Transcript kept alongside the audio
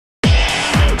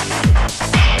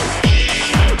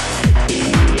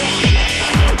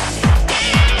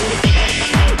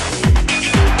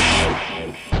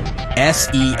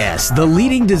SES, the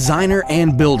leading designer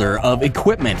and builder of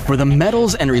equipment for the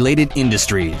metals and related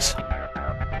industries.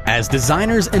 As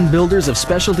designers and builders of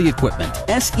specialty equipment,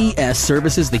 SES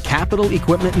services the capital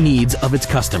equipment needs of its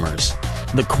customers.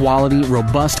 The quality,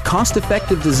 robust,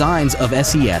 cost-effective designs of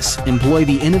SES employ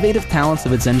the innovative talents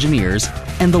of its engineers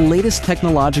and the latest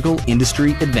technological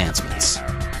industry advancements.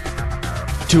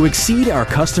 To exceed our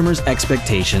customers'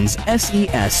 expectations,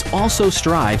 SES also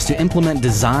strives to implement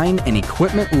design and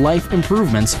equipment life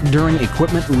improvements during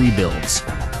equipment rebuilds.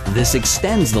 This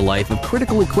extends the life of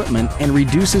critical equipment and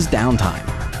reduces downtime,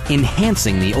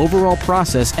 enhancing the overall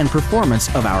process and performance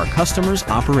of our customers'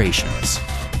 operations.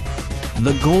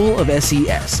 The goal of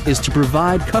SES is to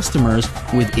provide customers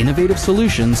with innovative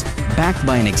solutions backed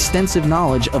by an extensive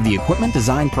knowledge of the equipment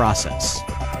design process.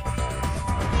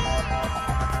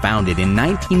 Founded in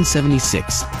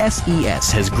 1976,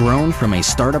 SES has grown from a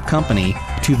startup company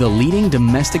to the leading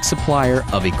domestic supplier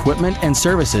of equipment and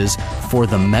services for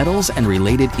the metals and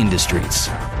related industries.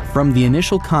 From the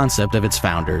initial concept of its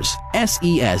founders,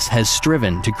 SES has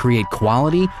striven to create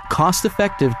quality,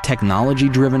 cost-effective,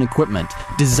 technology-driven equipment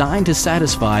designed to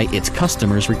satisfy its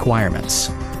customers' requirements.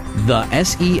 The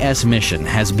SES mission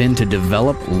has been to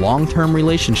develop long-term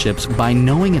relationships by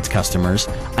knowing its customers,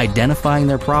 identifying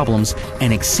their problems,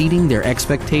 and exceeding their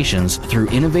expectations through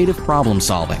innovative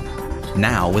problem-solving.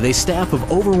 Now, with a staff of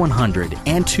over 100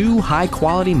 and 2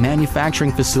 high-quality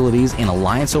manufacturing facilities in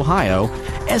Alliance, Ohio,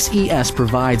 SES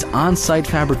provides on-site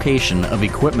fabrication of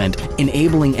equipment,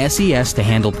 enabling SES to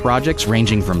handle projects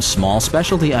ranging from small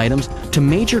specialty items to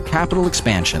major capital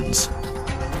expansions.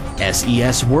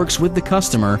 SES works with the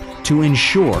customer to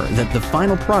ensure that the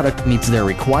final product meets their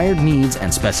required needs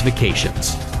and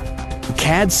specifications.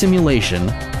 CAD simulation,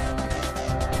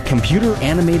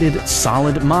 computer-animated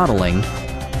solid modeling,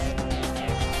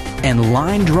 and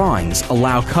line drawings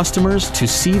allow customers to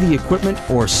see the equipment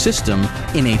or system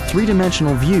in a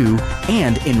three-dimensional view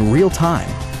and in real time.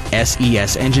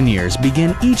 SES engineers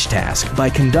begin each task by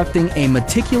conducting a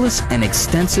meticulous and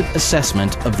extensive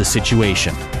assessment of the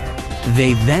situation.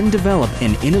 They then develop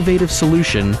an innovative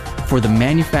solution for the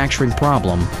manufacturing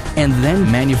problem and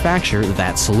then manufacture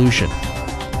that solution.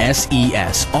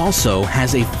 SES also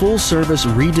has a full-service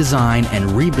redesign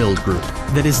and rebuild group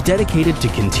that is dedicated to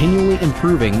continually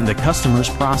improving the customer's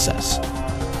process.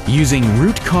 Using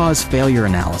root cause failure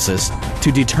analysis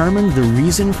to determine the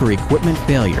reason for equipment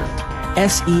failure,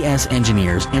 SES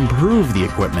engineers improve the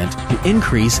equipment to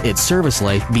increase its service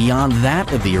life beyond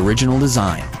that of the original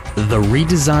design. The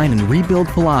redesign and rebuild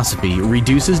philosophy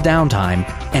reduces downtime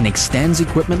and extends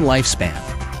equipment lifespan,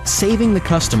 saving the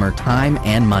customer time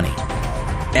and money.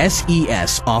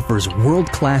 SES offers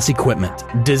world-class equipment,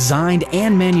 designed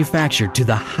and manufactured to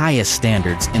the highest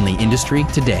standards in the industry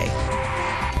today.